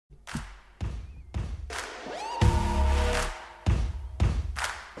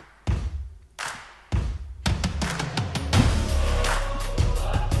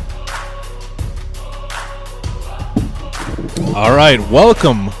All right,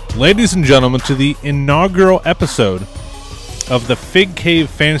 welcome, ladies and gentlemen, to the inaugural episode of the Fig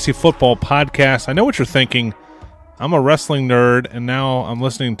Cave Fantasy Football Podcast. I know what you're thinking. I'm a wrestling nerd, and now I'm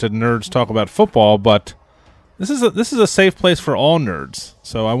listening to nerds talk about football, but this is a safe place for all nerds.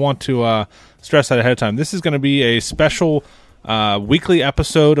 So I want to stress that ahead of time. This is going to be a special weekly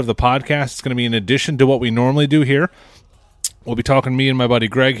episode of the podcast. It's going to be in addition to what we normally do here. We'll be talking, me and my buddy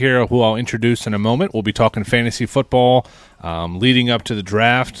Greg here, who I'll introduce in a moment. We'll be talking fantasy football, leading up to the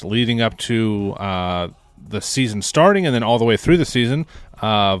draft, leading up to the season starting, and then all the way through the season,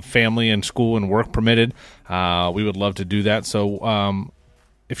 family and school and work permitted. We would love to do that. So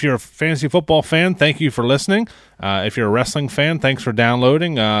if you're a fantasy football fan, thank you for listening. If you're a wrestling fan, thanks for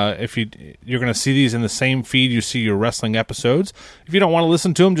downloading. If you're going to see these in the same feed you see your wrestling episodes. If you don't want to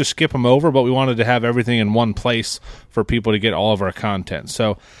listen to them, just skip them over, but we wanted to have everything in one place for people to get all of our content.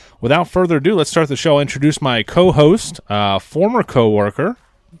 So without further ado, let's start the show. I'll introduce my co-host, former co-worker,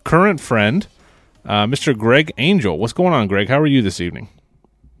 current friend, Mr. Greg Angel. What's going on, Greg? How are you this evening?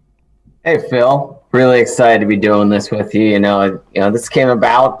 Hey, Phil. Really excited to be doing this with you. You know, this came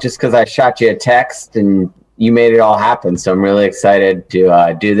about just because I shot you a text and you made it all happen. So I'm really excited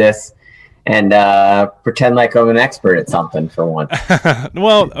to do this and pretend like I'm an expert at something for once.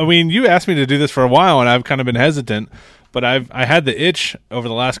 Well, I mean, you asked me to do this for a while, and I've kind of been hesitant. But I had the itch over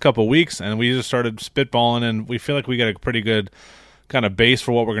the last couple of weeks, and we just started spitballing, and we feel like we got a pretty good kind of base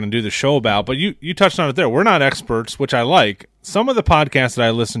for what we're going to do the show about. But you touched on it there. We're not experts, which I like. Some of the podcasts that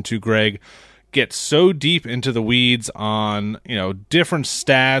I listen to, Greg, get so deep into the weeds on, different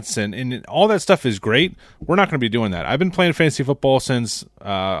stats and all that stuff is great. We're not going to be doing that. I've been playing fantasy football since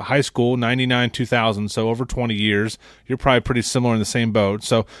high school, 99, 2000, so over 20 years. You're probably pretty similar in the same boat.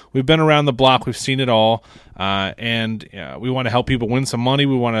 So we've been around the block. We've seen it all. And we want to help people win some money.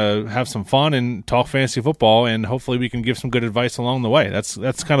 We want to have some fun and talk fantasy football, and hopefully we can give some good advice along the way.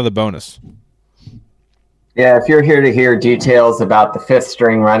 That's kind of the bonus. Yeah, if you're here to hear details about the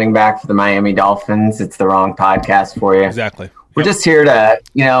fifth-string running back for the Miami Dolphins, it's the wrong podcast for you. Exactly. We're just here to,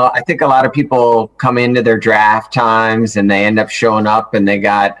 I think a lot of people come into their draft times and they end up showing up and they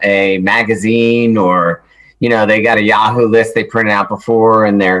got a magazine or, they got a Yahoo list they printed out before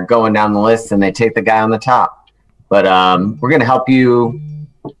and they're going down the list and they take the guy on the top. But we're going to help you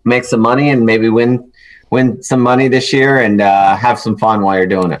make some money and maybe win some money this year and have some fun while you're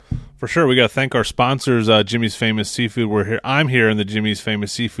doing it. For sure. We got to thank our sponsors, Jimmy's Famous Seafood. We're here. I'm here in the Jimmy's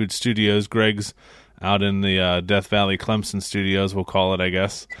Famous Seafood studios. Greg's out in the Death Valley Clemson studios, we'll call it, I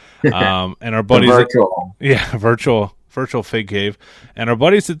guess. And our buddies, virtual Fig Cave, and our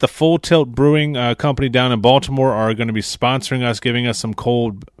buddies at the Full Tilt Brewing Company down in Baltimore are going to be sponsoring us, giving us some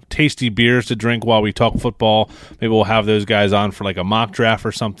cold, tasty beers to drink while we talk football. Maybe we'll have those guys on for like a mock draft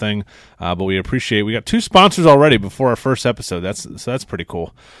or something. But we appreciate. We got 2 sponsors already before our first episode. That's pretty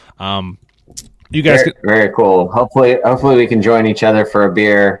cool. You guys, very cool. Hopefully we can join each other for a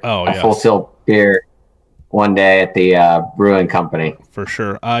beer. A Full Tilt beer one day at the brewing company. For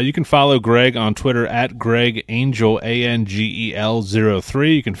sure. You can follow Greg on Twitter at Greg Angel,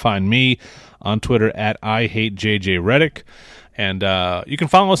 ANGEL03. You can find me on Twitter at I Hate JJ Reddick. And you can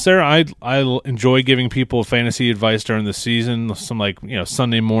follow us there. I enjoy giving people fantasy advice during the season, some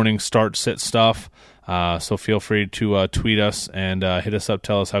Sunday morning start sit stuff. So feel free to tweet us and hit us up,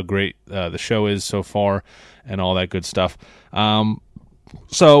 tell us how great the show is so far and all that good stuff.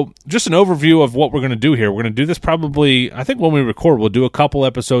 So just an overview of what we're going to do here. We're going to do this probably, I think when we record, we'll do a couple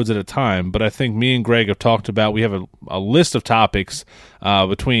episodes at a time. But I think me and Greg have talked about, we have a list of topics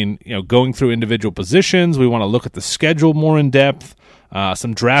between, going through individual positions. We want to look at the schedule more in depth.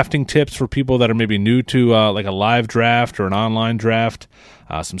 Some drafting tips for people that are maybe new to like a live draft or an online draft.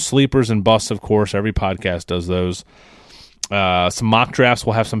 Some sleepers and busts, of course. Every podcast does those. Some mock drafts.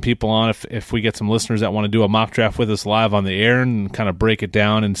 We'll have some people on if we get some listeners that want to do a mock draft with us live on the air and kind of break it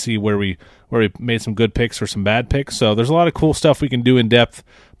down and see where we made some good picks or some bad picks. So there's a lot of cool stuff we can do in depth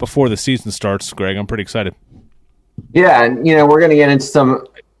before the season starts, Greg. I'm pretty excited. Yeah, and we're going to get into some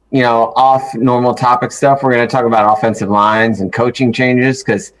off normal topic stuff. We're going to talk about offensive lines and coaching changes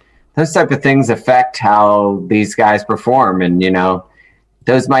because those type of things affect how these guys perform, and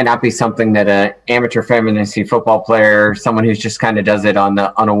those might not be something that an amateur fantasy football player, someone who's just kind of does it on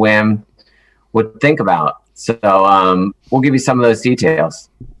a whim, would think about. So we'll give you some of those details.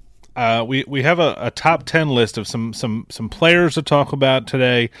 We have a top 10 list of some players to talk about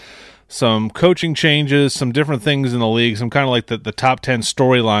today, some coaching changes, some different things in the league, some kind of like the top 10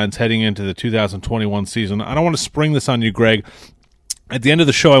 storylines heading into the 2021 season. I don't want to spring this on you, Greg. At the end of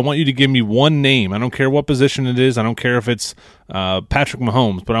the show, I want you to give me one name. I don't care what position it is. I don't care if it's Patrick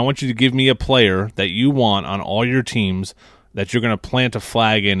Mahomes, but I want you to give me a player that you want on all your teams that you're going to plant a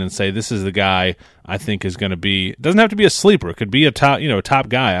flag in and say, this is the guy I think is going to be. It doesn't have to be a sleeper. It could be a top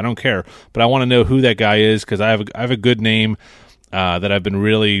guy. I don't care. But I want to know who that guy is because I have a good name that I've been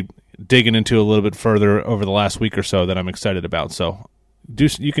really digging into a little bit further over the last week or so that I'm excited about. So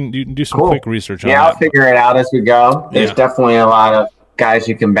you can do some quick research on that. Yeah, I'll figure it out as we go. There's definitely a lot of guys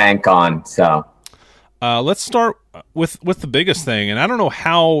you can bank on. So let's start with the biggest thing, and I don't know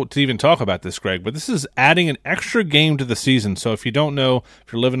how to even talk about this, Greg, but this is adding an extra game to the season. So if you don't know,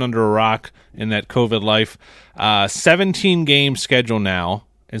 if you're living under a rock in that COVID life, 17-game schedule now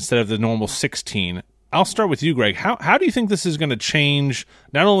instead of the normal 16. I'll start with you, Greg. How do you think this is going to change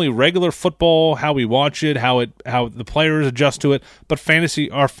not only regular football, how we watch it, how the players adjust to it, but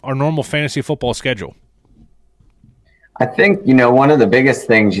fantasy, our normal fantasy football schedule? I think, one of the biggest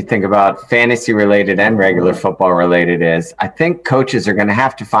things you think about fantasy related and regular football related is I think coaches are going to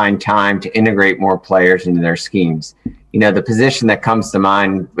have to find time to integrate more players into their schemes. The position that comes to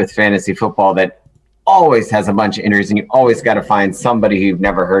mind with fantasy football that always has a bunch of injuries and you always got to find somebody who you've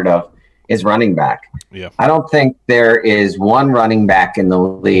never heard of is running back. Yeah. I don't think there is one running back in the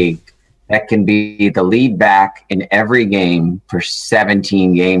league that can be the lead back in every game for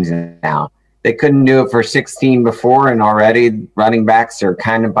 17 games now. They couldn't do it for 16 before, and already running backs are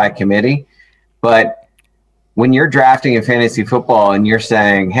kind of by committee. But when you're drafting in fantasy football and you're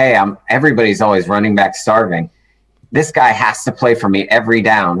saying, hey, everybody's always running back starving, this guy has to play for me every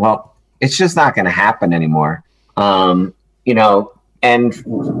down. Well, it's just not going to happen anymore. And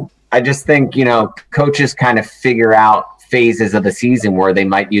I just think, coaches kind of figure out phases of the season where they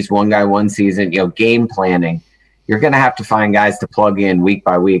might use one guy one season, game planning. You're going to have to find guys to plug in week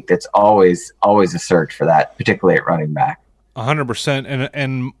by week. That's always a search for that, particularly at running back. 100%.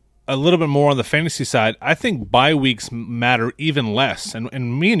 And a little bit more on the fantasy side, I think bye weeks matter even less.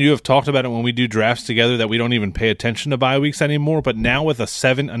 And me and you have talked about it when we do drafts together that we don't even pay attention to bye weeks anymore. But now with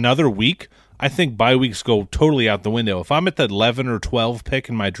another week, I think bye weeks go totally out the window. If I'm at the 11 or 12 pick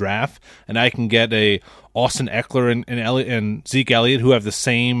in my draft and I can get a Austin Eckler and Zeke Elliott who have the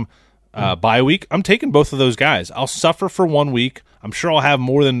same bye week, I'm taking both of those guys. I'll suffer for 1 week. I'm sure I'll have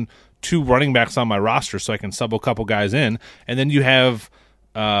more than 2 running backs on my roster so I can sub a couple guys in. And then you have,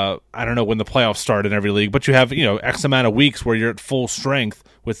 I don't know when the playoffs start in every league, but you have, X amount of weeks where you're at full strength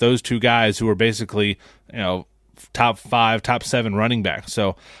with those 2 guys who are basically, top 5, top 7 running backs.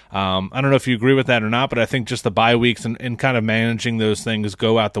 So I don't know if you agree with that or not, but I think just the bye weeks and kind of managing those things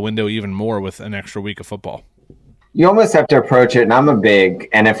go out the window even more with an extra week of football. You almost have to approach it, and I'm a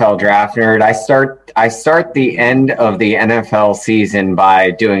big NFL draft nerd. I start the end of the NFL season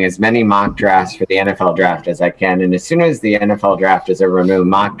by doing as many mock drafts for the NFL draft as I can, and as soon as the NFL draft is over, I do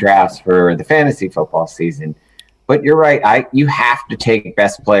mock drafts for the fantasy football season. But you're right, you have to take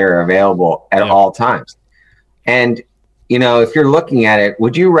best player available at all times. And, if you're looking at it,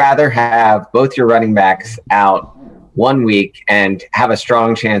 would you rather have both your running backs out 1 week and have a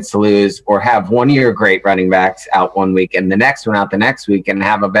strong chance to lose, or have one of your great running backs out 1 week and the next one out the next week and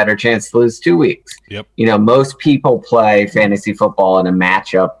have a better chance to lose 2 weeks? Yep. Most people play fantasy football in a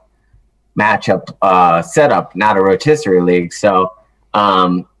matchup setup, not a rotisserie league. So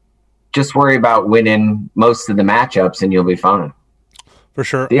just worry about winning most of the matchups and you'll be fine. For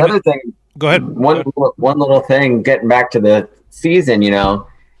sure. The other thing, go ahead. One little thing, getting back to the season,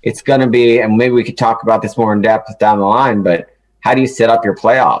 it's going to be, and maybe we could talk about this more in depth down the line, but how do you set up your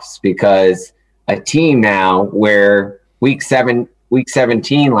playoffs? Because a team now where week 17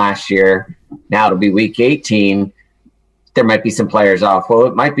 last year, now it'll be week 18, there might be some players off. Well,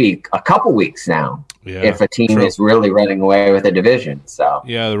 it might be a couple weeks now if a team is really running away with a division. So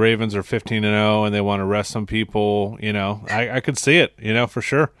yeah, the Ravens are 15-0 and they want to rest some people. I could see it. For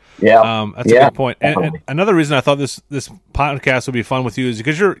sure. Yeah, that's a good point. And another reason I thought this podcast would be fun with you is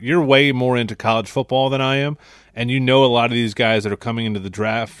because you're way more into college football than I am, and a lot of these guys that are coming into the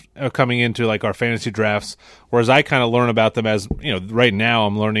draft, coming into like our fantasy drafts. Whereas I kind of learn about them as right now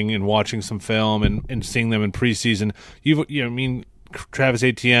I'm learning and watching some film and seeing them in preseason. Travis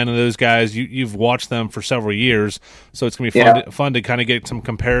Etienne and those guys, you've watched them for several years, so it's going to be fun to kind of get some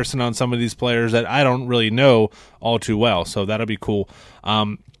comparison on some of these players that I don't really know all too well. So that'll be cool.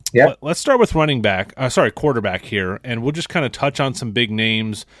 Let's start with quarterback here, and we'll just kind of touch on some big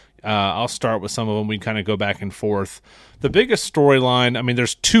names. I'll start with some of them. We kind of go back and forth. The biggest storyline,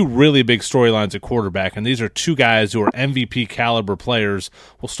 there's 2 really big storylines at quarterback, and these are 2 guys who are MVP caliber players.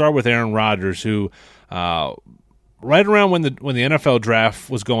 We'll start with Aaron Rodgers, who right around when the NFL draft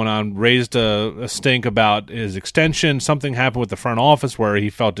was going on, raised a stink about his extension. Something happened with the front office where he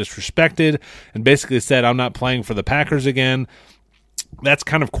felt disrespected and basically said, I'm not playing for the Packers again. that's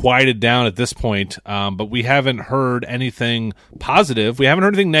kind of quieted down at this point, but we haven't heard anything positive. We haven't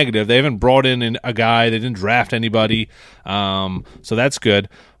heard anything negative. They haven't brought in a guy. They didn't draft anybody, so that's good.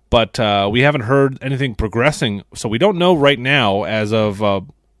 But we haven't heard anything progressing, so we don't know right now, as of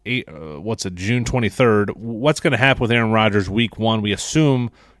June 23rd, what's going to happen with Aaron Rodgers week 1. We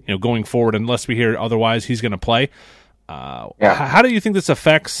assume, going forward, unless we hear otherwise, he's going to play. How do you think this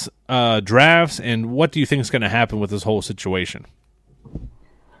affects drafts, and what do you think is going to happen with this whole situation?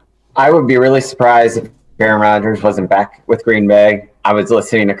 I would be really surprised if Aaron Rodgers wasn't back with Green Bay. I was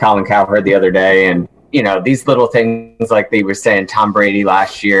listening to Colin Cowherd the other day, and these little things, like they were saying, Tom Brady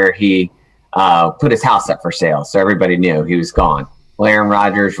last year, he put his house up for sale, so everybody knew he was gone. Well, Aaron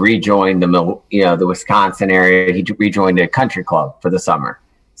Rodgers rejoined the Wisconsin area. He rejoined a country club for the summer.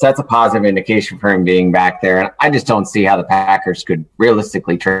 So that's a positive indication for him being back there. And I just don't see how the Packers could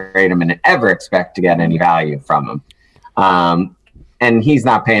realistically trade him and ever expect to get any value from him. And he's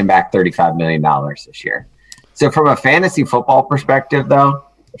not paying back $35 million this year. So from a fantasy football perspective, though,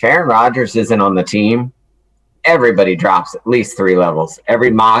 if Aaron Rodgers isn't on the team, everybody drops at least 3 levels. Every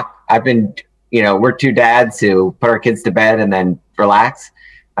mock, we're 2 dads who put our kids to bed and then relax.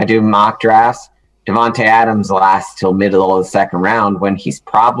 I do mock drafts. Davante Adams lasts till middle of the second round when he's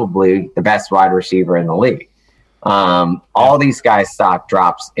probably the best wide receiver in the league. All these guys' stock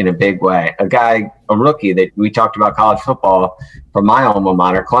drops in a big way. A rookie that we talked about college football from my alma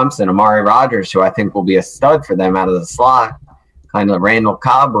mater, Clemson, Amari Rodgers, who I think will be a stud for them out of the slot, kind of Randall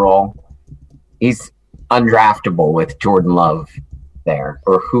Cobb role. He's undraftable with Jordan Love there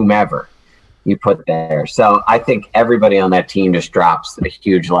or whomever you put there. So I think everybody on that team just drops a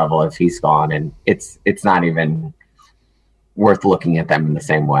huge level if he's gone, and it's not even worth looking at them in the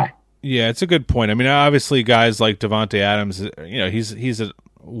same way. Yeah, it's a good point. I mean, obviously, guys like Davante Adams, he's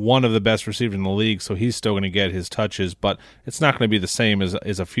one of the best receivers in the league, so he's still going to get his touches, but it's not going to be the same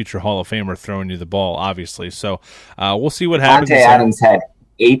as a future Hall of Famer throwing you the ball, obviously. So we'll see what happens. Davante Adams had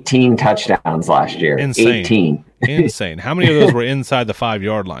 18 touchdowns last year. Insane. 18. Insane. How many of those were inside the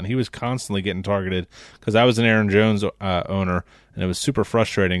 5-yard line? He was constantly getting targeted, because I was an Aaron Jones owner, and it was super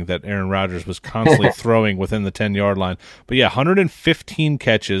frustrating that Aaron Rodgers was constantly throwing within the 10-yard line. But yeah, 115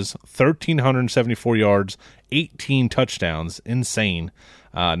 catches, 1,374 yards, 18 touchdowns. Insane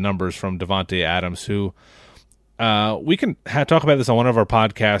numbers from Davante Adams, who we can talk about this on one of our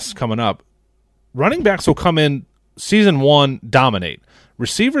podcasts coming up. Running backs will come in season 1, dominate.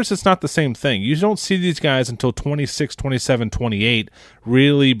 Receivers, it's not the same thing. You don't see these guys until 26, 27, 28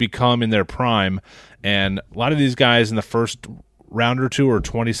 really become in their prime. And a lot of these guys in the first round or two are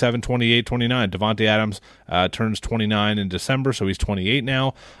 27, 28, 29. Davante Adams turns 29 in December, so he's 28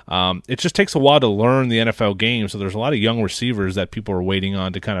 now. It just takes a while to learn the NFL game, so there's a lot of young receivers that people are waiting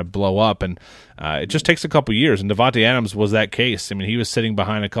on to kind of blow up, and it just takes a couple years. And Davante Adams was that case. I mean, he was sitting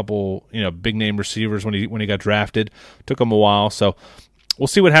behind a couple big-name receivers when he got drafted. Took him a while, so we'll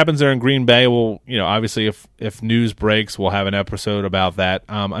see what happens there in Green Bay. We'll, obviously, if news breaks, we'll have an episode about that.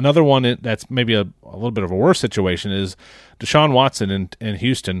 Another one that's maybe a little bit of a worse situation is Deshaun Watson in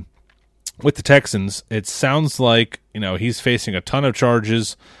Houston with the Texans. It sounds like he's facing a ton of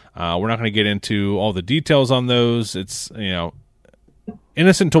charges. We're not going to get into all the details on those. It's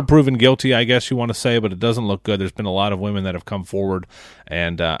innocent until proven guilty, I guess you want to say, but it doesn't look good. There's been a lot of women that have come forward,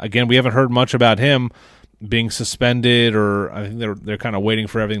 and again, we haven't heard much about him being suspended, or I think they're kind of waiting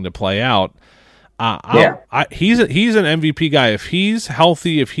for everything to play out. He's an MVP guy. If he's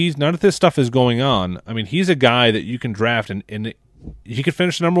healthy, if he's none of this stuff is going on, I mean, he's a guy that you can draft, and he could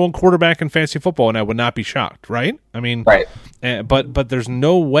finish the number 1 quarterback in fantasy football, and I would not be shocked, right? I mean, right. But there's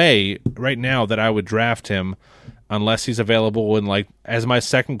no way right now that I would draft him unless he's available in as my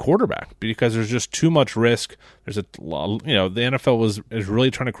second quarterback, because there's just too much risk. There's the NFL is really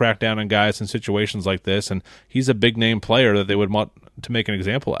trying to crack down on guys in situations like this, and he's a big name player that they would want to make an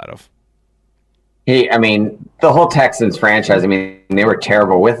example out of. The whole Texans franchise, they were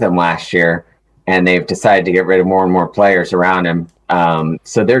terrible with him last year, and they've decided to get rid of more and more players around him.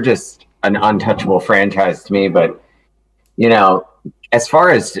 So they're just an untouchable franchise to me. But, as far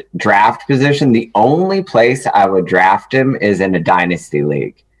as draft position, the only place I would draft him is in a dynasty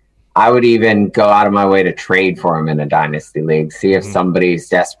league. I would even go out of my way to trade for him in a dynasty league, see if somebody's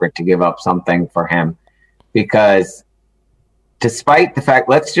desperate to give up something for him. Because despite the fact,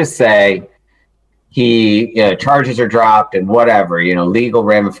 let's just say charges are dropped and whatever, legal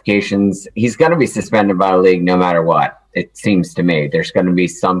ramifications, he's going to be suspended by the league no matter what. It seems to me there's going to be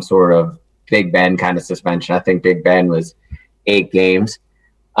some sort of Big Ben kind of suspension. I think Big Ben was 8 games.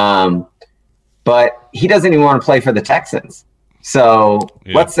 But he doesn't even want to play for the Texans. So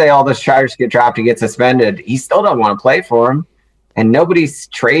let's say all those charges get dropped, he gets suspended. He still doesn't want to play for him. And nobody's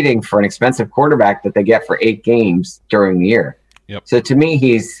trading for an expensive quarterback that they get for 8 games during the year. Yep. So to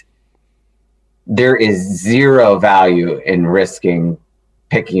me, there is zero value in risking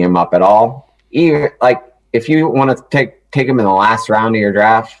picking him up at all. Even like if you want to take him in the last round of your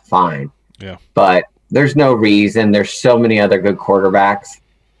draft, fine. Yeah. But there's no reason. There's so many other good quarterbacks.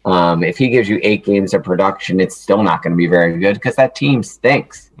 If he gives you 8 games of production, it's still not going to be very good because that team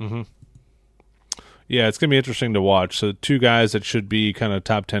stinks. Mm-hmm. Yeah, it's going to be interesting to watch. So 2 guys that should be kind of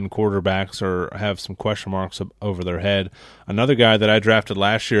top 10 quarterbacks or have some question marks over their head. Another guy that I drafted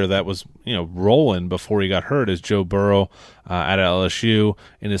last year that was, rolling before he got hurt is Joe Burrow out of LSU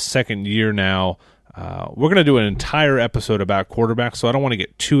in his second year now. We're going to do an entire episode about quarterbacks, so I don't want to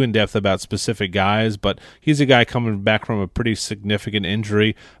get too in-depth about specific guys, but he's a guy coming back from a pretty significant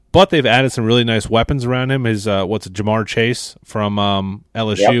injury. But they've added some really nice weapons around him. His Jamar Chase from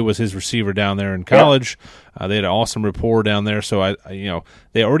LSU was his receiver down there in college. They had an awesome rapport down there. So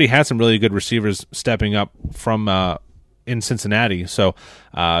they already had some really good receivers stepping up from in Cincinnati. So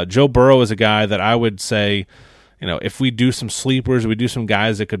Joe Burrow is a guy that I would say, if we do some sleepers, we do some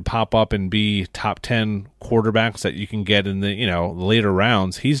guys that could pop up and be top 10 quarterbacks that you can get in the later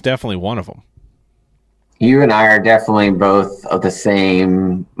rounds. He's definitely one of them. You and I are definitely both of the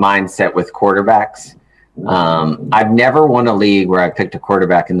same mindset with quarterbacks. I've never won a league where I picked a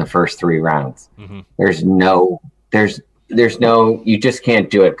quarterback in the first 3 rounds. Mm-hmm. There's no, you just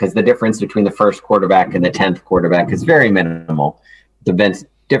can't do it because the difference between the first quarterback and the 10th quarterback is very minimal. The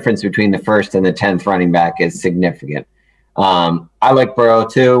difference between the first and the 10th running back is significant. I like Burrow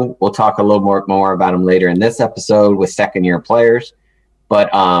too. We'll talk a little more about him later in this episode with second-year players. But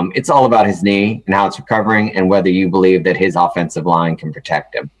it's all about his knee and how it's recovering and whether you believe that his offensive line can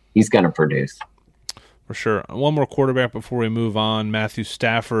protect him. He's going to produce. For sure. One more quarterback before we move on. Matthew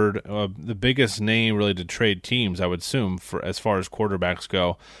Stafford, the biggest name really to trade teams, I would assume, for as far as quarterbacks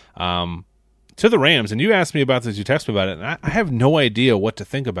go, to the Rams. And you asked me about this, you texted me about it, and I have no idea what to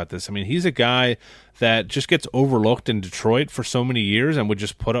think about this. I mean, he's a guy that just gets overlooked in Detroit for so many years and would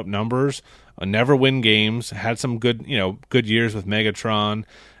just put up numbers, never win games, had some good years with Megatron,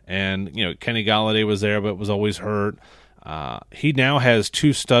 and Kenny Golladay was there but was always hurt. He now has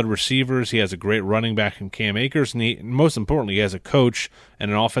 2 stud receivers. He has a great running back in Cam Akers, and most importantly, he has a coach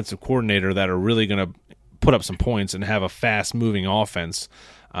and an offensive coordinator that are really going to put up some points and have a fast-moving offense.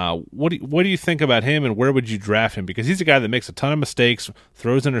 What do you think about him, and where would you draft him? Because he's a guy that makes a ton of mistakes,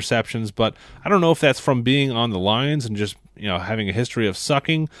 throws interceptions, but I don't know if that's from being on the Lions and just having a history of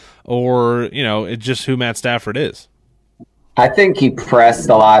sucking, or it's just who Matt Stafford is. I think he pressed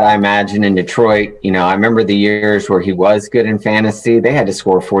a lot, I imagine, in Detroit. I remember the years where he was good in fantasy. They had to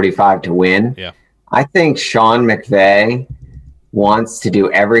score 45 to win. Yeah. I think Sean McVay wants to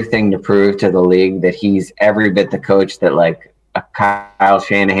do everything to prove to the league that he's every bit the coach that like a Kyle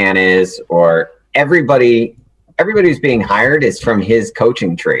Shanahan is, or everybody who's being hired is from his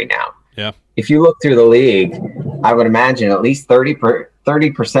coaching tree now. Yeah. If you look through the league, I would imagine at least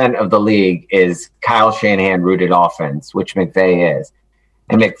 30% of the league is Kyle Shanahan rooted offense, which McVay is.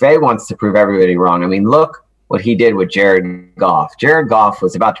 And McVay wants to prove everybody wrong. I mean, look what he did with Jared Goff. Jared Goff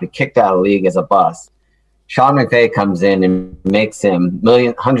was about to be kicked out of the league as a bust. Sean McVay comes in and makes him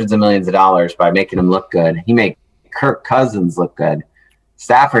hundreds of millions of dollars by making him look good. He made Kirk Cousins look good.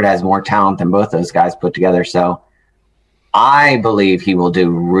 Stafford has more talent than both those guys put together. So I believe he will do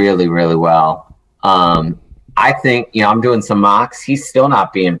really, really well. I think, I'm doing some mocks. He's still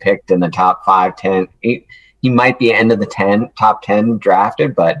not being picked in the top 5, 10. He might be end of the top 10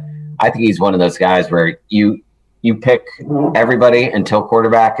 drafted, but I think he's one of those guys where you pick everybody until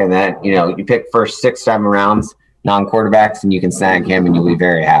quarterback, and then, you pick first 6 time rounds, non-quarterbacks, and you can snag him and you'll be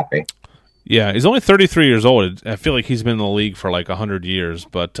very happy. Yeah, he's only 33 years old. I feel like he's been in the league for like 100 years,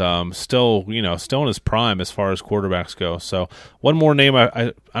 but still in his prime as far as quarterbacks go. So one more name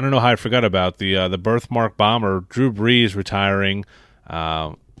I don't know how I forgot about, the birthmark bomber, Drew Brees, retiring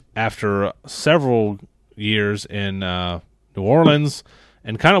after several years in New Orleans,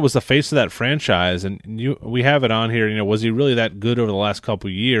 and kind of was the face of that franchise. And we have it on here. Was he really that good over the last couple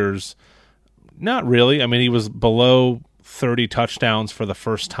of years? Not really. I mean, he was below 30 touchdowns for the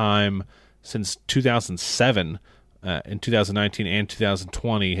first time since 2007, in 2019 and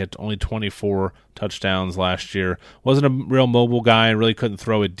 2020. Hit only 24 touchdowns last year. Wasn't a real mobile guy and really couldn't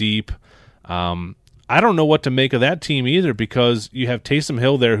throw it deep. I don't know what to make of that team either, because you have Taysom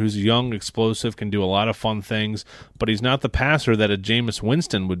Hill there, who's young, explosive, can do a lot of fun things, but he's not the passer that a Jameis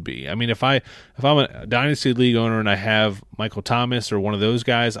Winston would be. I mean, if I'm a Dynasty League owner and I have Michael Thomas or one of those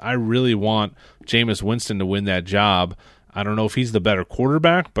guys, I really want Jameis Winston to win that job. I don't know if he's the better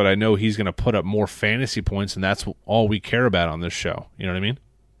quarterback, but I know he's going to put up more fantasy points, and that's all we care about on this show. You know what I mean?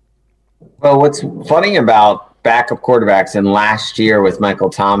 Well, what's funny about backup quarterbacks and last year with Michael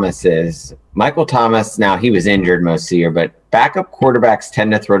Thomas is Michael Thomas, now he was injured most of the year, but backup quarterbacks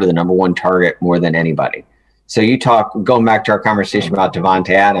tend to throw to the number one target more than anybody. So you talk, going back to our conversation about Devontae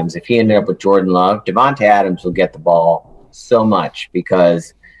Adams, if he ended up with Jordan Love, Devontae Adams will get the ball so much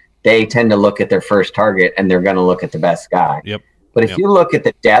because they tend to look at their first target and they're going to look at the best guy. Yep. But if you look at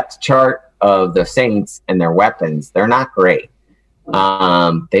the depth chart of the Saints and their weapons, they're not great.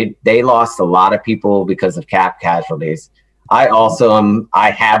 They lost a lot of people because of cap casualties. I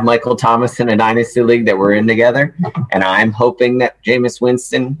have Michael Thomas in a dynasty league that we're in together, and I'm hoping that Jameis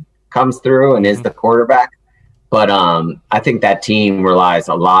Winston comes through and is the quarterback. But I think that team relies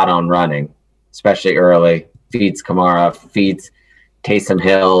a lot on running, especially early. Feeds Kamara, feeds Taysom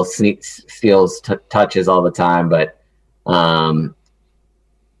Hill, steals touches all the time. But I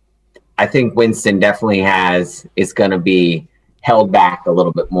think Winston definitely is going to be held back a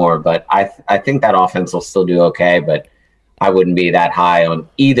little bit more. But I think that offense will still do okay. But I wouldn't be that high on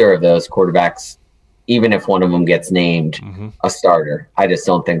either of those quarterbacks, even if one of them gets named a starter. I just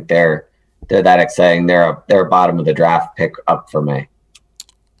don't think they're that exciting. They're a bottom of the draft pick up for me.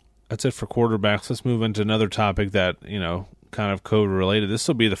 That's it for quarterbacks. Let's move into another topic that, kind of COVID related. This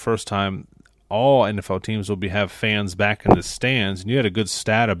will be the first time all NFL teams will have fans back in the stands. And you had a good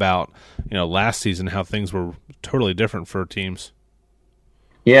stat about, last season, how things were totally different for teams.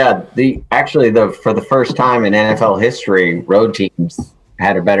 Yeah, for the first time in NFL history, road teams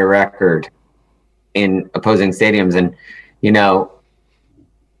had a better record in opposing stadiums. And,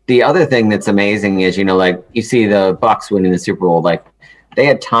 the other thing that's amazing is, like you see the Bucs winning the Super Bowl, like they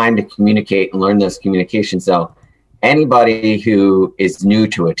had time to communicate and learn those communications. So anybody who is new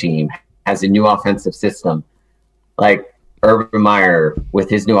to a team has a new offensive system, like Urban Meyer with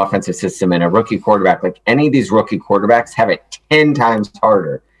his new offensive system and a rookie quarterback, like any of these rookie quarterbacks have it 10 times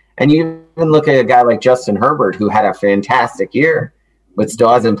harder. And you even look at a guy like Justin Herbert, who had a fantastic year, but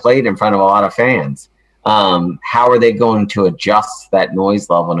still hasn't played in front of a lot of fans. How are they going to adjust to that noise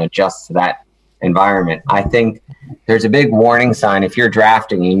level and adjust to that environment? I think there's a big warning sign if you're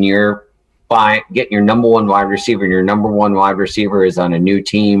drafting and you're getting your number one wide receiver and your number one wide receiver is on a new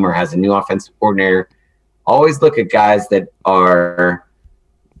team or has a new offensive coordinator. Always look at guys that are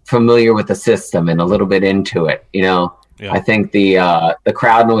familiar with the system and a little bit into it. Yeah. I think the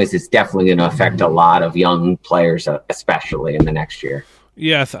crowd noise is definitely going to affect a lot of young players, especially in the next year.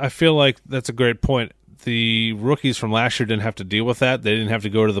 Yeah, I feel like that's a great point. The rookies from last year didn't have to deal with that. They didn't have to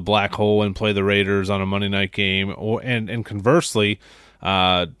go to the black hole and play the Raiders on a Monday night game. And conversely,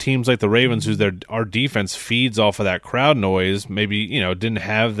 teams like the Ravens, our defense feeds off of that crowd noise, maybe, didn't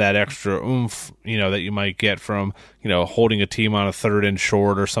have that extra oomph, that you might get from, holding a team on a 3rd and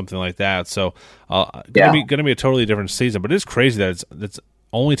short or something like that. So, going to be a totally different season. But it's crazy that it's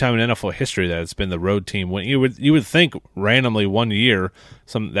only time in NFL history that it's been the road team. When you would think randomly one year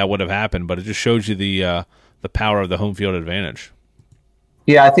that would have happened, but it just shows you the power of the home field advantage.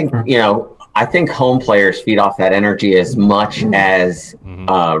 Yeah, I think home players feed off that energy as much as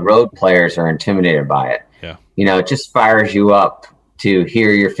road players are intimidated by it. Yeah. It just fires you up to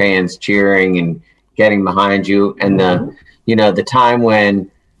hear your fans cheering and getting behind you. And the time when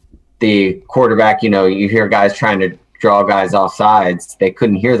the quarterback, you hear guys trying to draw guys off sides, they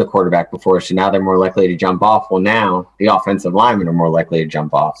couldn't hear the quarterback before, so now they're more likely to jump off. Well, now the offensive linemen are more likely to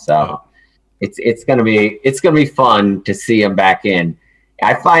jump off. So it's gonna be fun to see them back in.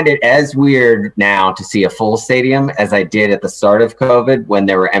 I find it as weird now to see a full stadium as I did at the start of COVID when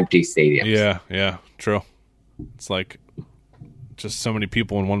there were empty stadiums. Yeah, true. It's like just so many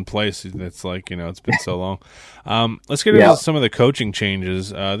people in one place. It's like, it's been so long. Let's get into some of the coaching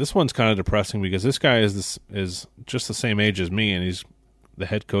changes. This one's kind of depressing because this guy is just the same age as me, and he's the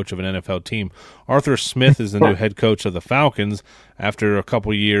head coach of an NFL team. Arthur Smith is the new head coach of the Falcons after a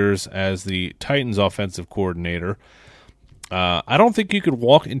couple years as the Titans offensive coordinator. I don't think you could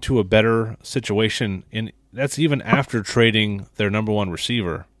walk into a better situation, that's even after trading their number one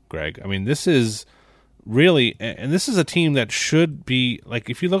receiver, Greg. I mean, this is really, and this is a team that should be, like,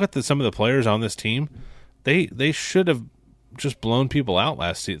 if you look at some of the players on this team, they should have just blown people out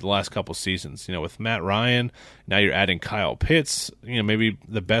the last couple seasons. With Matt Ryan, now you're adding Kyle Pitts, maybe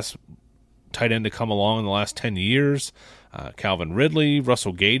the best tight end to come along in the last 10 years. Calvin Ridley,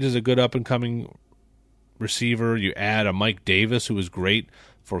 Russell Gage is a good up-and-coming receiver. You add a Mike Davis, who was great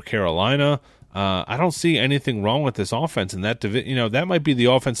for Carolina. I don't see anything wrong with this offense, and that might be the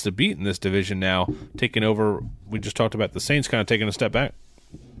offense to beat in this division now, taking over. We just talked about the Saints kind of taking a step back.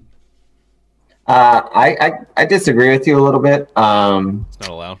 I disagree with you a little bit. It's not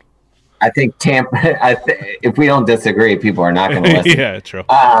allowed. I think Tampa. If we don't disagree, people are not going to listen. Yeah, true.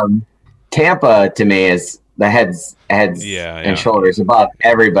 Tampa to me is the heads and shoulders above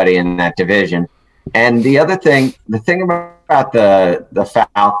everybody in that division. And the thing about the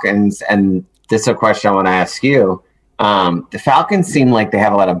Falcons, and this is a question I want to ask you. The Falcons seem like they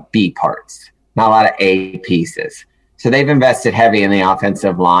have a lot of B parts, not a lot of A pieces. So they've invested heavy in the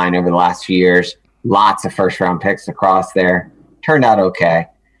offensive line over the last few years. Lots of first-round picks across there. Turned out okay.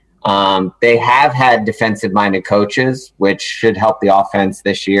 They have had defensive-minded coaches, which should help the offense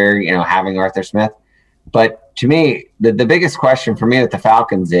this year, having Arthur Smith. But to me, the biggest question for me with the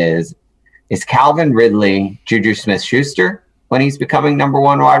Falcons is Calvin Ridley Juju Smith-Schuster when he's becoming number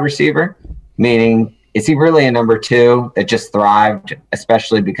one wide receiver? Meaning, is he really a number two that just thrived,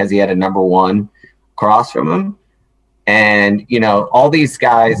 especially because he had a number one across from him? And, all these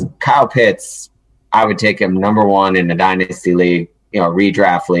guys, Kyle Pitts, I would take him number one in a dynasty league,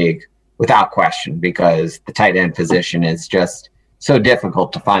 redraft league without question, because the tight end position is just so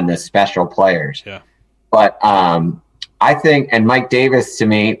difficult to find those special players. Yeah. But I think, and Mike Davis to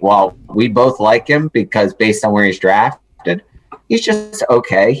me, while we both like him because based on where he's drafted, he's just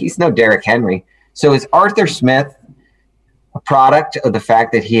okay. He's no Derrick Henry. So is Arthur Smith a product of the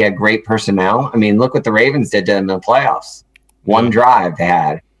fact that he had great personnel? I mean, look what the Ravens did to him in the playoffs. One drive they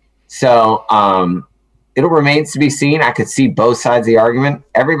had. So it'll remain to be seen. I could see both sides of the argument.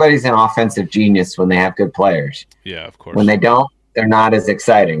 Everybody's an offensive genius when they have good players. Yeah, of course. When they don't, they're not as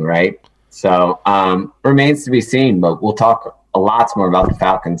exciting, right? So remains to be seen, but we'll talk a lot more about the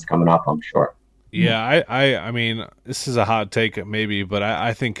Falcons coming up, I'm sure. Yeah, I mean, this is a hot take maybe, but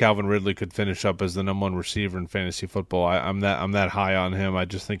I think Calvin Ridley could finish up as the number one receiver in fantasy football. I'm that high on him. I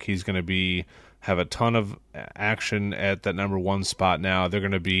just think he's going to have a ton of action at that number one spot now. They're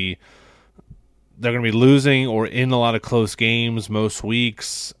going to be losing or in a lot of close games most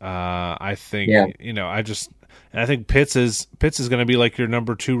weeks. I think I think Pitts is going to be like your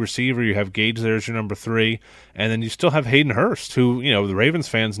number two receiver. You have Gage there as your number three, and then you still have Hayden Hurst, who the Ravens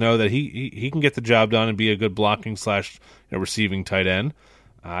fans know that he can get the job done and be a good blocking / receiving tight end.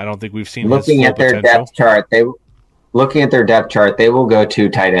 I don't think we've seen looking at their potential. depth chart. They will go to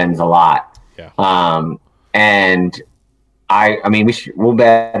tight ends a lot. Yeah. And I mean we'll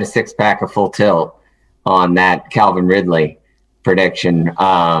bet a 6-pack of full tilt on that Calvin Ridley prediction.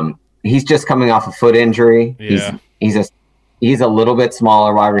 He's just coming off a foot injury. Yeah. He's a little bit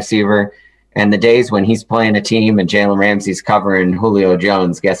smaller wide receiver. And the days when he's playing a team and Jalen Ramsey's covering Julio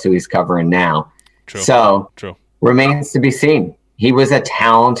Jones, guess who he's covering now? True. So True. Remains to be seen. He was a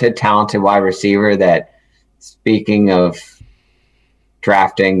talented wide receiver that, speaking of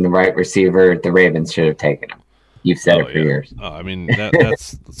drafting the right receiver, the Ravens should have taken him. You've said it for years. I mean,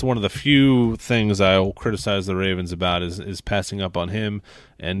 that's one of the few things I will criticize the Ravens about is passing up on him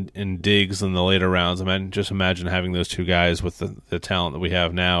and Diggs in the later rounds. I mean, just imagine having those two guys with the talent that we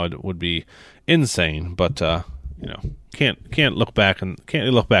have now. It would be insane. But can't look back and can't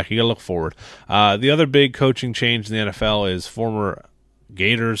look back. You got to look forward. The other big coaching change in the NFL is former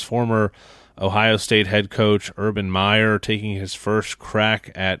Ohio State head coach Urban Meyer taking his first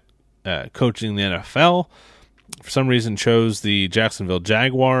crack at coaching the NFL. For some reason chose the Jacksonville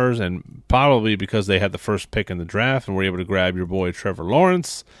Jaguars, and probably because they had the first pick in the draft and were able to grab your boy Trevor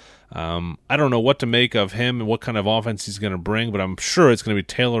Lawrence. I don't know what to make of him and what kind of offense he's going to bring, but I'm sure it's going to be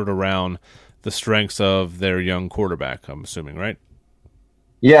tailored around the strengths of their young quarterback, I'm assuming, right?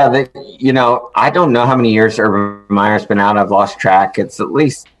 Yeah, I don't know how many years Urban Meyer's been out. I've lost track. It's at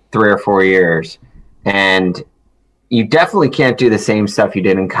least 3 or 4 years. And you definitely can't do the same stuff you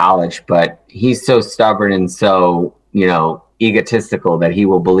did in college, but he's so stubborn and so, egotistical that he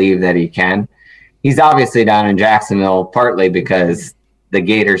will believe that he can. He's obviously down in Jacksonville partly because the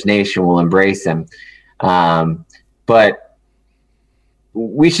Gators Nation will embrace him. But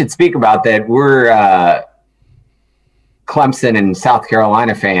we should speak about that. We're Clemson and South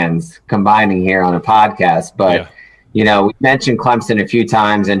Carolina fans combining here on a podcast, but we mentioned Clemson a few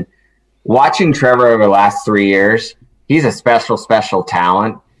times, and watching Trevor over the last 3 years, he's a special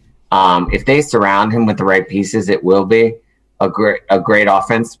talent. If they surround him with the right pieces, it will be a great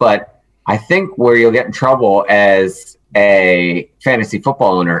offense. But I think where you'll get in trouble as a fantasy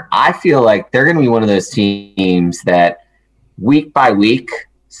football owner, I feel like they're going to be one of those teams that week by week,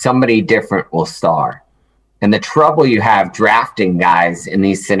 somebody different will star. And the trouble you have drafting guys in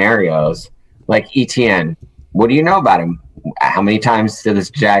these scenarios, like ETN, what do you know about him? How many times did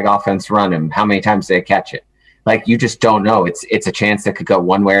this Jag offense run him? How many times did they catch it? Like, you just don't know. It's a chance that could go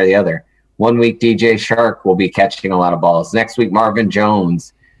one way or the other. 1 week, DJ Shark will be catching a lot of balls. Next week, Marvin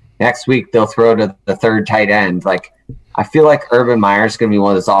Jones. Next week they'll throw to the third tight end. Like, I feel like Urban Meyer's going to be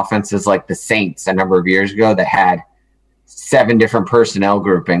one of those offenses like the Saints a number of years ago that had 7 different personnel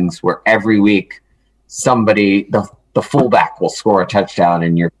groupings where every week somebody, the fullback will score a touchdown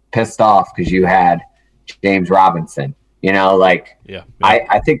and you're pissed off because you had James Robinson. You know, like, yeah.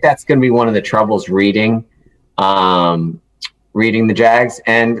 I think that's going to be one of the troubles reading the Jags.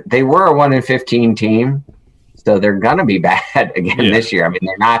 And they were a 1-15 team, so they're going to be bad again this year. I mean,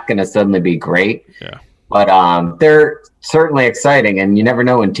 they're not going to suddenly be great. Yeah. But they're certainly exciting, and you never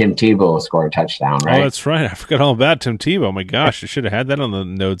know when Tim Tebow will score a touchdown, right? Oh, that's right. I forgot all about Tim Tebow. Oh, my gosh. I should have had that on the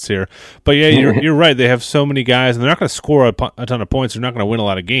notes here. But, yeah, you're right. They have so many guys, and they're not going to score a ton of points. They're not going to win a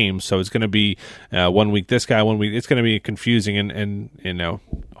lot of games. So it's going to be 1 week this guy, 1 week. It's going to be confusing and you know,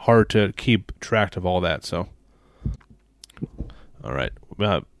 hard to keep track of all that. So, all right.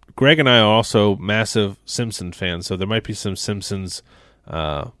 Greg and I are also massive Simpson fans, so there might be some Simpsons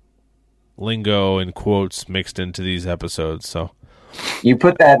lingo and quotes mixed into these episodes. So you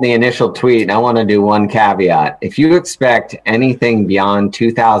put that in the initial tweet, and I want to do one caveat. If you expect anything beyond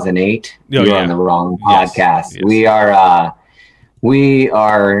 2008, you're on the wrong podcast. Yes. We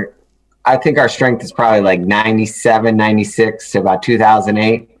are I think our strength is probably like 97, 96 to about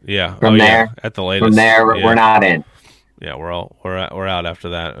 2008. Yeah. From there, at the latest. From there, we're not in. Yeah, we're out after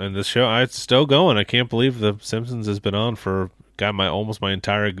that. And the show, it's still going. I can't believe the Simpsons has been on for almost my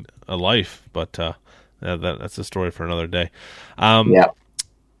entire life. But that's a story for another day.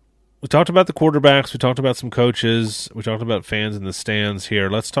 We talked about the quarterbacks. We talked about some coaches. We talked about fans in the stands here.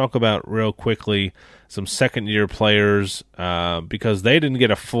 Let's talk about real quickly some second-year players because they didn't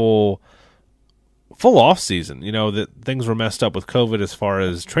get a full off season. You know, that things were messed up with COVID as far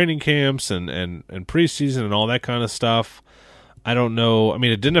as training camps and preseason and all that kind of stuff. I don't know. I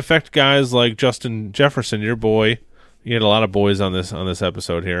mean, it didn't affect guys like Justin Jefferson, your boy. You had a lot of boys on this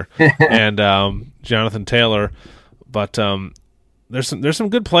episode here, and Jonathan Taylor. But there's some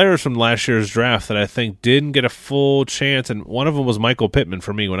good players from last year's draft that I think didn't get a full chance, and one of them was Michael Pittman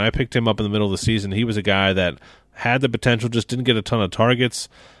for me. When I picked him up in the middle of the season, he was a guy that had the potential, just didn't get a ton of targets.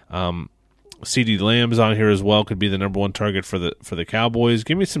 CeeDee Lamb's on here as well, could be the number one target for the Cowboys.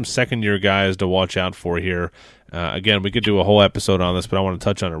 Give me some second-year guys to watch out for here. Again, we could do a whole episode on this, but I want to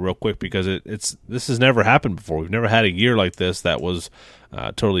touch on it real quick because this has never happened before. We've never had a year like this that was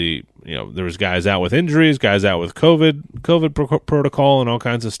totally, there was guys out with injuries, guys out with COVID protocol and all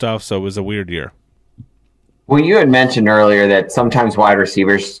kinds of stuff, so it was a weird year. Well, you had mentioned earlier that sometimes wide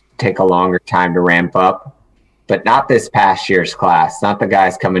receivers take a longer time to ramp up, but not this past year's class, not the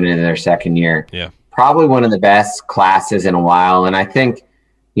guys coming into their second year. Yeah. Probably one of the best classes in a while, and I think,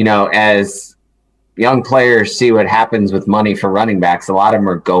 as young players see what happens with money for running backs, a lot of them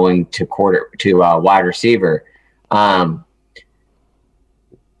are going to wide receiver. The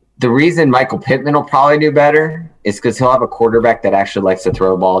reason Michael Pittman will probably do better is because he'll have a quarterback that actually likes to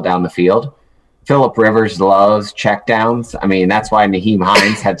throw the ball down the field. Phillip Rivers loves checkdowns. I mean, that's why Nyheim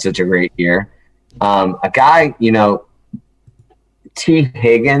Hines had such a great year. A guy, T.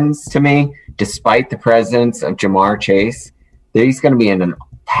 Higgins, to me, despite the presence of Jamar Chase, he's going to be in a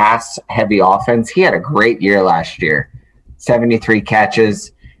pass-heavy offense. He had a great year last year, 73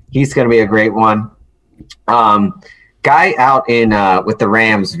 catches. He's going to be a great one. Guy out in with the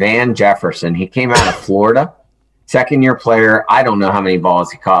Rams, Van Jefferson. He came out of Florida, second-year player. I don't know how many balls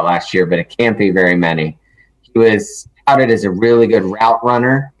he caught last year, but it can't be very many. He was touted as a really good route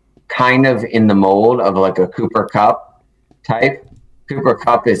runner, kind of in the mold of like a Cooper Kupp type. Cooper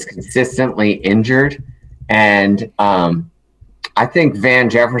Kupp is consistently injured, and I think Van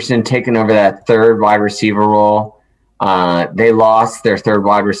Jefferson taking over that third wide receiver role. They lost their third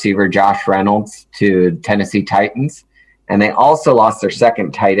wide receiver, Josh Reynolds, to Tennessee Titans, and they also lost their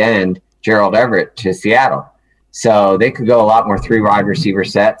second tight end, Gerald Everett, to Seattle. So they could go a lot more three wide receiver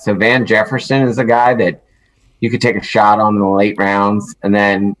set. So Van Jefferson is a guy that you could take a shot on in the late rounds. And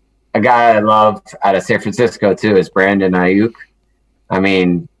then a guy I love out of San Francisco too is Brandon Ayuk. I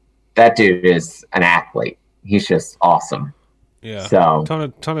mean, that dude is an athlete. He's just awesome. Yeah, so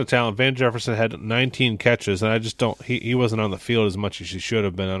ton of talent. Van Jefferson had 19 catches, and I just don't. He wasn't on the field as much as he should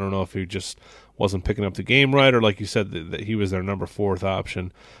have been. I don't know if he just wasn't picking up the game right, or like you said, that he was their number 4th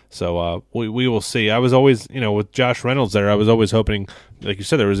option. So we will see. I was always, with Josh Reynolds there, I was always hoping, like you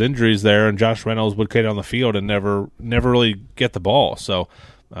said, there was injuries there, and Josh Reynolds would get on the field and never really get the ball. So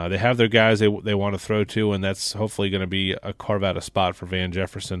they have their guys they want to throw to, and that's hopefully going to be a carve out a spot for Van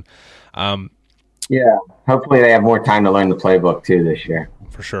Jefferson. Yeah, hopefully they have more time to learn the playbook too this year.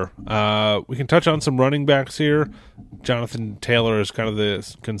 For sure. We can touch on some running backs here. Jonathan Taylor is kind of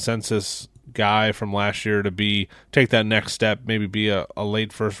the consensus guy from last year to take that next step, maybe be a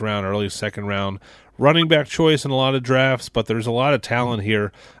late first round, early second round running back choice in a lot of drafts, but there's a lot of talent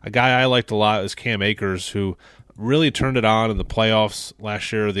here. A guy I liked a lot is Cam Akers, who really turned it on in the playoffs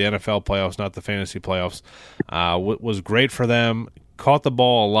last year, the NFL playoffs, not the fantasy playoffs. Was great for them. Caught the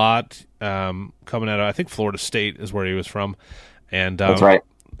ball a lot coming out of, I think, Florida State is where he was from. And that's right.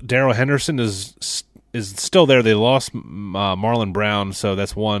 Darrell Henderson is still there. They lost Marlon Brown, so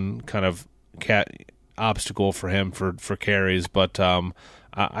that's one kind of obstacle for him for carries. But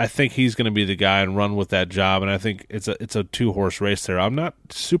I think he's going to be the guy and run with that job, and I think it's a two-horse race there. I'm not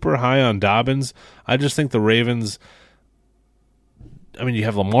super high on Dobbins. I just think the Ravens, I mean, you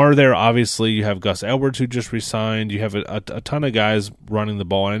have Lamar there, obviously. You have Gus Edwards, who just resigned. You have a ton of guys running the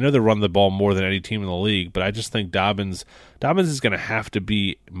ball, and I know they run the ball more than any team in the league, but I just think Dobbins is going to have to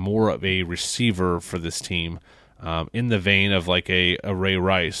be more of a receiver for this team, in the vein of like a Ray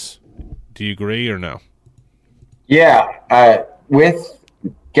Rice. Do you agree or no? Yeah, with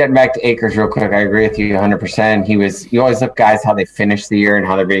getting back to Akers real quick, I agree with you 100%. You always look guys how they finish the year and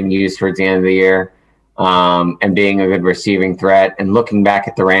how they're being used towards the end of the year, and being a good receiving threat. And looking back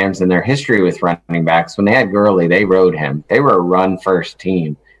at the Rams and their history with running backs, when they had Gurley, they rode him. They were a run-first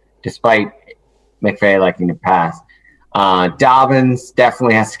team, despite McVay liking to pass. Dobbins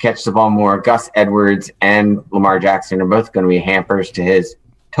definitely has to catch the ball more. Gus Edwards and Lamar Jackson are both going to be hampers to his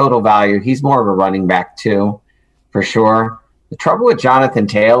total value. He's more of a running back too, for sure. The trouble with Jonathan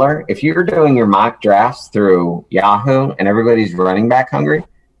Taylor, if you're doing your mock drafts through Yahoo and everybody's running back hungry,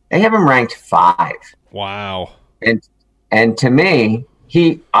 they have him ranked 5. Wow. And to me,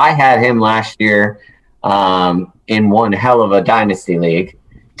 I had him last year in one hell of a dynasty league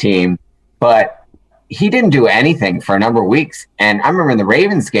team, but he didn't do anything for a number of weeks. And I remember in the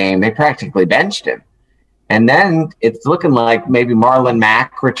Ravens game, they practically benched him. And then it's looking like maybe Marlon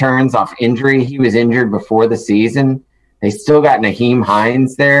Mack returns off injury. He was injured before the season. They still got Naheem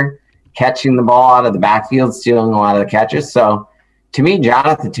Hines there, catching the ball out of the backfield, stealing a lot of the catches. So to me,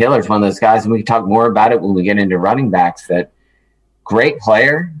 Jonathan Taylor is one of those guys, and we can talk more about it when we get into running backs, that great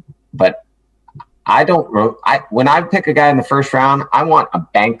player, but when I pick a guy in the first round, I want a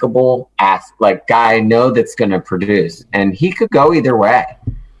bankable guy I know that's going to produce. And he could go either way.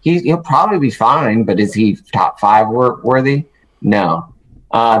 He'll probably be fine, but is he top 5 worthy? No.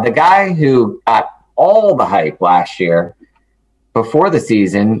 The guy who got all the hype last year before the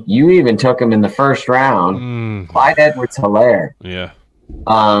season, you even took him in the first round, Clyde Edwards-Helaire. Yeah.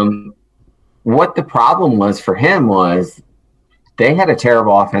 What the problem was for him was they had a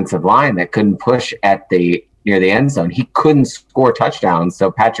terrible offensive line that couldn't push near the end zone. He couldn't score touchdowns, so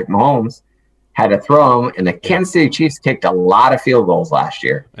Patrick Mahomes had to throw him, and the Kansas City Chiefs kicked a lot of field goals last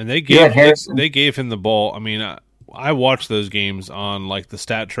year. And they gave him the ball. I mean, I watched those games on like the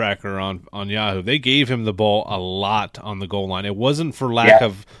stat tracker on Yahoo. They gave him the ball a lot on the goal line. It wasn't for lack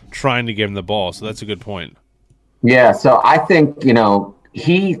of trying to give him the ball. So that's a good point. Yeah. So I think,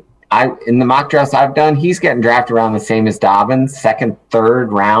 in the mock drafts I've done, he's getting drafted around the same as Dobbins, second,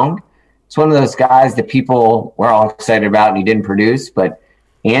 third round. It's one of those guys that people were all excited about and he didn't produce, but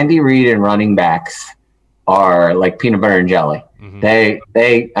Andy Reid and running backs are like peanut butter and jelly. Mm-hmm.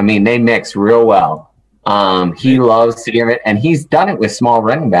 They mix real well. He loves to give it, and he's done it with small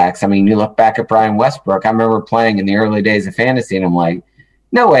running backs. I mean, you look back at Brian Westbrook. I remember playing in the early days of fantasy, and I'm like,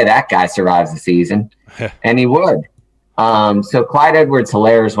 no way that guy survives the season. And he would. So Clyde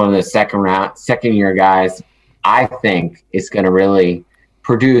Edwards-Helaire is one of those second year guys I think is going to really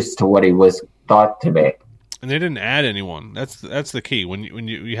produce to what he was thought to be. And they didn't add anyone. That's the key. When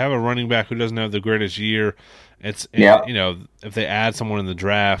you have a running back who doesn't have the greatest year, if they add someone in the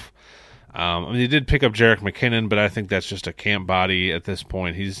draft. They did pick up Jerick McKinnon, but I think that's just a camp body at this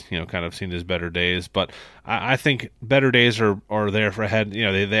point. He's kind of seen his better days, but I think better days are there for ahead.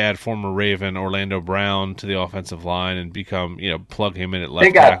 They add former Raven Orlando Brown to the offensive line and become plug him in at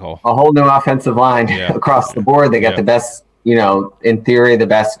left tackle. A whole new offensive line across the board. They got the best, in theory, the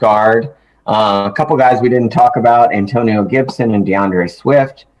best guard. A couple guys we didn't talk about: Antonio Gibson and DeAndre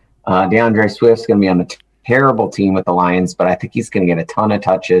Swift. DeAndre Swift's going to be on the terrible team with the Lions, but I think he's going to get a ton of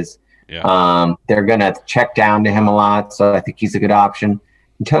touches. Yeah. They're going to check down to him a lot, so I think he's a good option.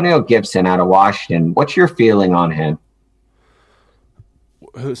 Antonio Gibson out of Washington, what's your feeling on him?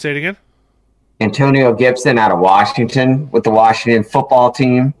 Say it again? Antonio Gibson out of Washington with the Washington football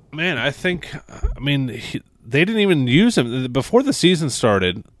team. Man, they didn't even use him. Before the season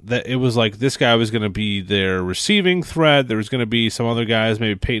started, that it was like this guy was going to be their receiving threat. There was going to be some other guys,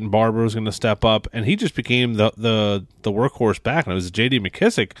 maybe Peyton Barber was going to step up, and he just became the workhorse back. And it was J.D.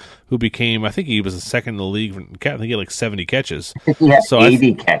 McKissick who became, I think he was the second in the league. I think he had like 70 catches. I think he had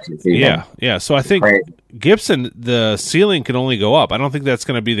 80 catches. Even. Yeah. So I think Gibson, the ceiling can only go up. I don't think that's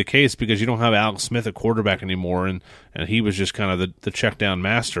going to be the case because you don't have Alex Smith at quarterback anymore, and he was just kind of the check down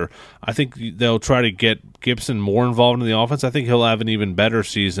master. I think they'll try to get Gibson more involved in the offense. I think he'll have an even better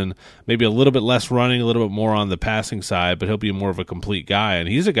season, maybe a little bit less running, a little bit more on the passing side, but he'll be more of a complete guy. And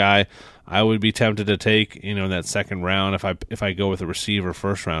he's a guy I would be tempted to take, in that second round if I go with a receiver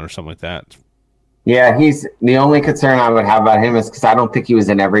first round or something like that. Yeah, he's the only concern I would have about him is because I don't think he was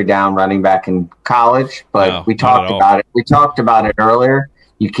an every down running back in college, but No, we talked about it. We talked about it earlier.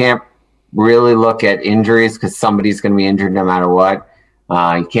 You can't really look at injuries because somebody's going to be injured no matter what.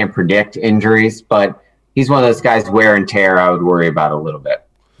 You can't predict injuries, but he's one of those guys wear and tear I would worry about a little bit.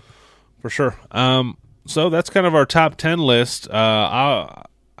 For sure. So that's kind of our top 10 list. I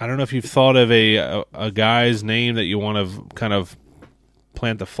don't know if you've thought of a guy's name that you want to kind of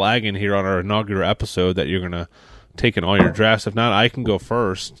plant the flag in here on our inaugural episode that you're going to take in all your drafts. If not, I can go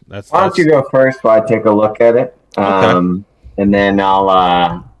first. Why don't you go first while I take a look at it? Okay. And then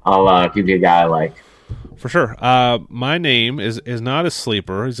I'll give you a guy I like. For sure. My name is not a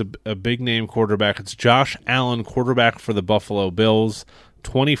sleeper. He's a big name quarterback. It's Josh Allen, quarterback for the Buffalo Bills,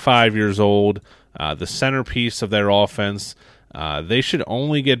 25 years old, the centerpiece of their offense. They should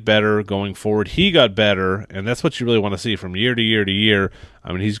only get better going forward. He got better, and that's what you really want to see from year to year to year.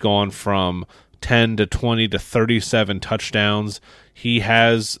 I mean, he's gone from 10 to 20 to 37 touchdowns. He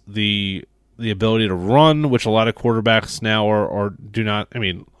has the ability to run, which a lot of quarterbacks now or do not. I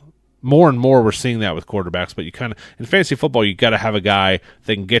mean, more and more we're seeing that with quarterbacks, but you kind of, in fantasy football, you got to have a guy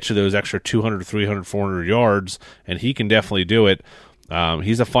that can get you those extra 200, 300, 400 yards, and he can definitely do it.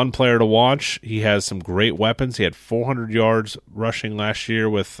 He's a fun player to watch. He has some great weapons. He had 400 yards rushing last year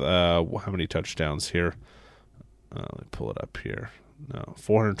with how many touchdowns here? Let me pull it up here.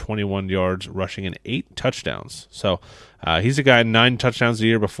 421 yards rushing and 8 touchdowns. So he's a guy 9 touchdowns a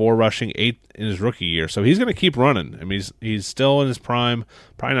year before rushing, 8 in his rookie year. So he's going to keep running. I mean, he's still in his prime,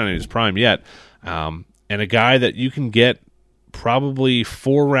 probably not in his prime yet, and a guy that you can get probably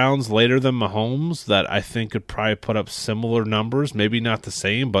 4 rounds later than Mahomes that I think could probably put up similar numbers, maybe not the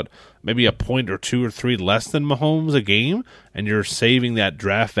same, but maybe a point or 2 or 3 less than Mahomes a game, and you're saving that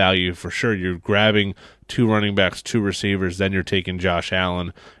draft value for sure. You're grabbing 2 running backs, 2 receivers, then you're taking Josh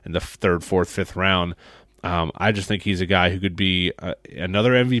Allen in the 3rd, 4th, 5th round. I just think he's a guy who could be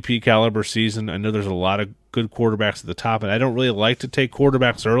another MVP caliber season. I know there's a lot of good quarterbacks at the top, and I don't really like to take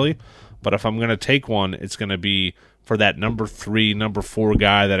quarterbacks early, but if I'm going to take one, it's going to be for that number 3, number 4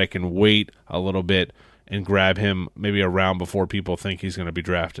 guy that I can wait a little bit and grab him maybe a round before people think he's going to be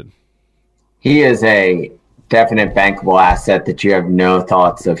drafted. He is a definite bankable asset that you have no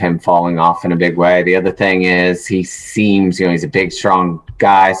thoughts of him falling off in a big way. The other thing is he seems, he's a big, strong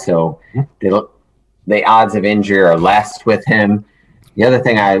guy, so the odds of injury are less with him. The other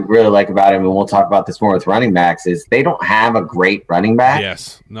thing I really like about him, and we'll talk about this more with running backs, is they don't have a great running back.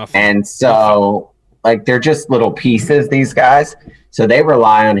 Yes, nothing. And so they're just little pieces, these guys. So they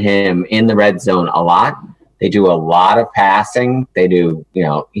rely on him in the red zone a lot. They do a lot of passing. They do,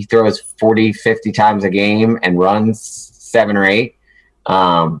 he throws 40, 50 times a game and runs 7 or 8.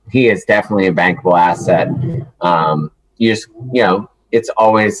 He is definitely a bankable asset. It's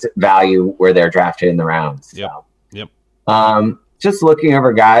always value where they're drafted in the rounds. So. Yep. Just looking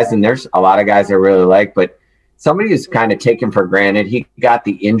over guys, and there's a lot of guys I really like, but somebody who's kind of taken for granted. He got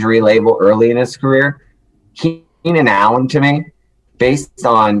the injury label early in his career. Keenan Allen, to me, based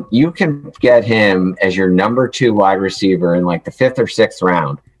on you can get him as your number 2 wide receiver in like the 5th or 6th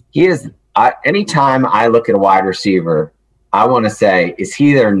round. He is. Anytime I look at a wide receiver, I want to say, is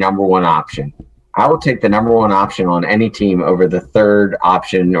he their number 1 option? I will take the number 1 option on any team over the 3rd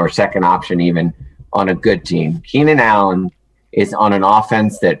option or 2nd option, even on a good team. Keenan Allen is on an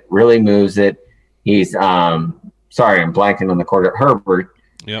offense that really moves it. He's I'm blanking on the quarter. Herbert.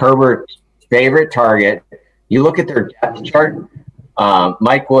 Yep. Herbert's favorite target. You look at their depth chart.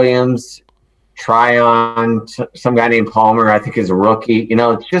 Mike Williams, Tryon, some guy named Palmer, I think is a rookie.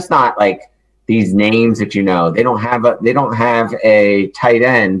 It's just not like these names that They don't have a tight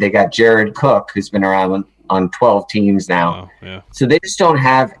end. They got Jared Cook, who's been around on 12 teams now. Oh, yeah. So they just don't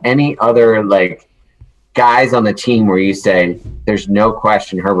have any other guys on the team where you say there's no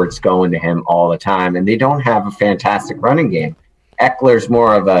question Herbert's going to him all the time, and they don't have a fantastic running game. Eckler's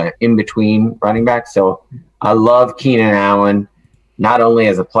more of a in-between running back, so I love Keenan Allen, not only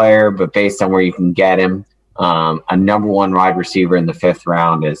as a player, but based on where you can get him. a number one wide receiver in the 5th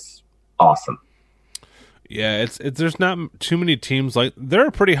round is awesome. Yeah, it's there's not too many teams like they're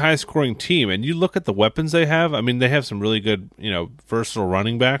a pretty high scoring team, and you look at the weapons they have. I mean, they have some really good, versatile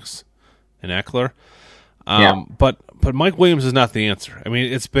running backs in Eckler. But Mike Williams is not the answer. I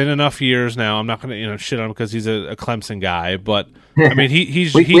mean, it's been enough years now. I'm not going to shit on him because he's a Clemson guy, but I mean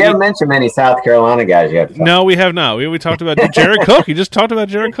we haven't mentioned many South Carolina guys yet. So. No, we have not. We talked about Jared Cook. You just talked about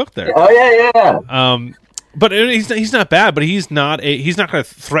Jared Cook there. Oh yeah. But he's not bad. But he's not going to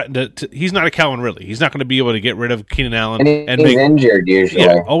threaten to. He's not a Calvin Ridley. He's not going to be able to get rid of Keenan Allen and he's injured usually.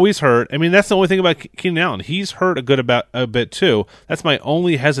 Yeah, always hurt. I mean, that's the only thing about Keenan Allen. He's hurt a bit too. That's my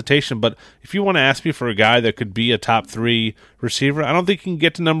only hesitation. But if you want to ask me for a guy that could be a top 3 receiver, I don't think he can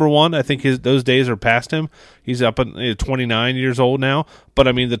get to number 1. I think those days are past him. He's up at 29 years old now. But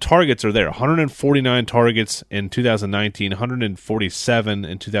I mean, the targets are there. 149 targets in 2019, 147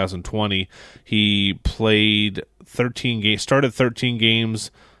 in 2020. He played 13 games, started 13 games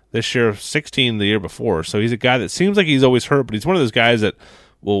this year, 16 the year before. So he's a guy that seems like he's always hurt, but he's one of those guys that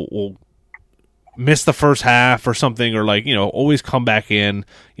will miss the first half or something, or always come back in.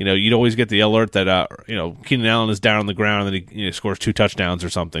 You'd always get the alert that Keenan Allen is down on the ground and then he scores 2 touchdowns or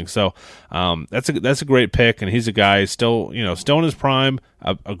something. So that's a great pick, and he's a guy still in his prime,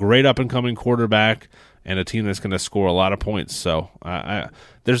 a great up and coming quarterback, and a team that's going to score a lot of points. So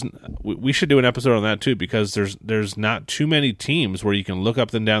we should do an episode on that too, because there's not too many teams where you can look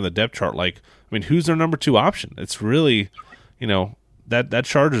up and down the depth chart. Who's their number 2 option? It's really that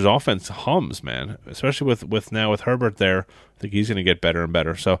Chargers offense hums, man. Especially with Herbert there, I think he's going to get better and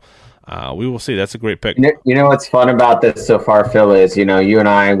better. So we will see. That's a great pick. You know what's fun about this so far, Phil, is you and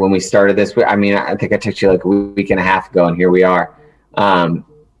I, when we started this, I think I texted you like a week and a half ago, and here we are.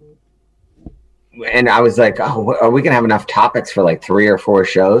 And I was like, oh, are we going to have enough topics for like 3 or 4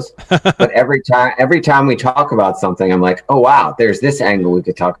 shows? But every time we talk about something, I'm like, oh, wow, there's this angle we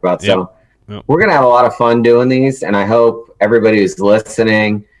could talk about. Yep. So we're going to have a lot of fun doing these. And I hope everybody who's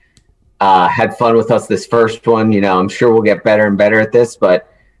listening had fun with us this first one. I'm sure we'll get better and better at this.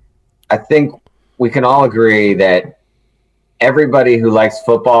 But I think we can all agree that everybody who likes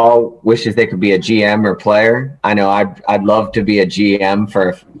football wishes they could be a GM or player. I know I'd love to be a GM for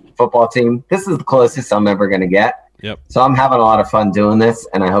a football team. This is the closest I'm ever going to get. Yep. So I'm having a lot of fun doing this,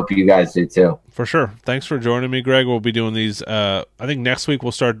 and I hope you guys do too. For sure. Thanks for joining me, Greg. We'll be doing these. I think next week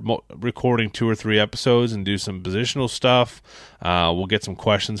we'll start recording 2 or 3 episodes and do some positional stuff. We'll get some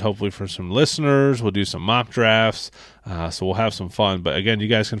questions, hopefully, from some listeners. We'll do some mock drafts. So we'll have some fun. But again, you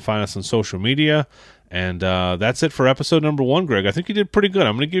guys can find us on social media. And that's it for episode number 1, Greg. I think you did pretty good.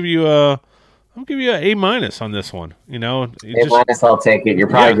 I'm going to give you a A- on this one. A-, I'll take it. You're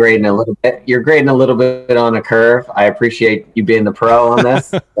probably grading a little bit. You're grading a little bit on a curve. I appreciate you being the pro on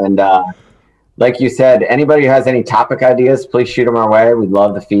this. And like you said, anybody who has any topic ideas, please shoot them our way. We'd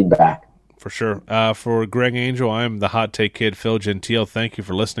love the feedback. For sure. For Greg Angel, I'm the Hot Take Kid, Phil Gentile. Thank you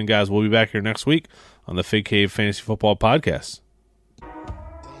for listening, guys. We'll be back here next week on the Fig Cave Fantasy Football Podcast.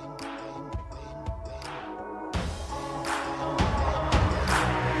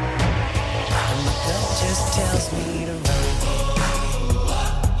 Just tells me to run.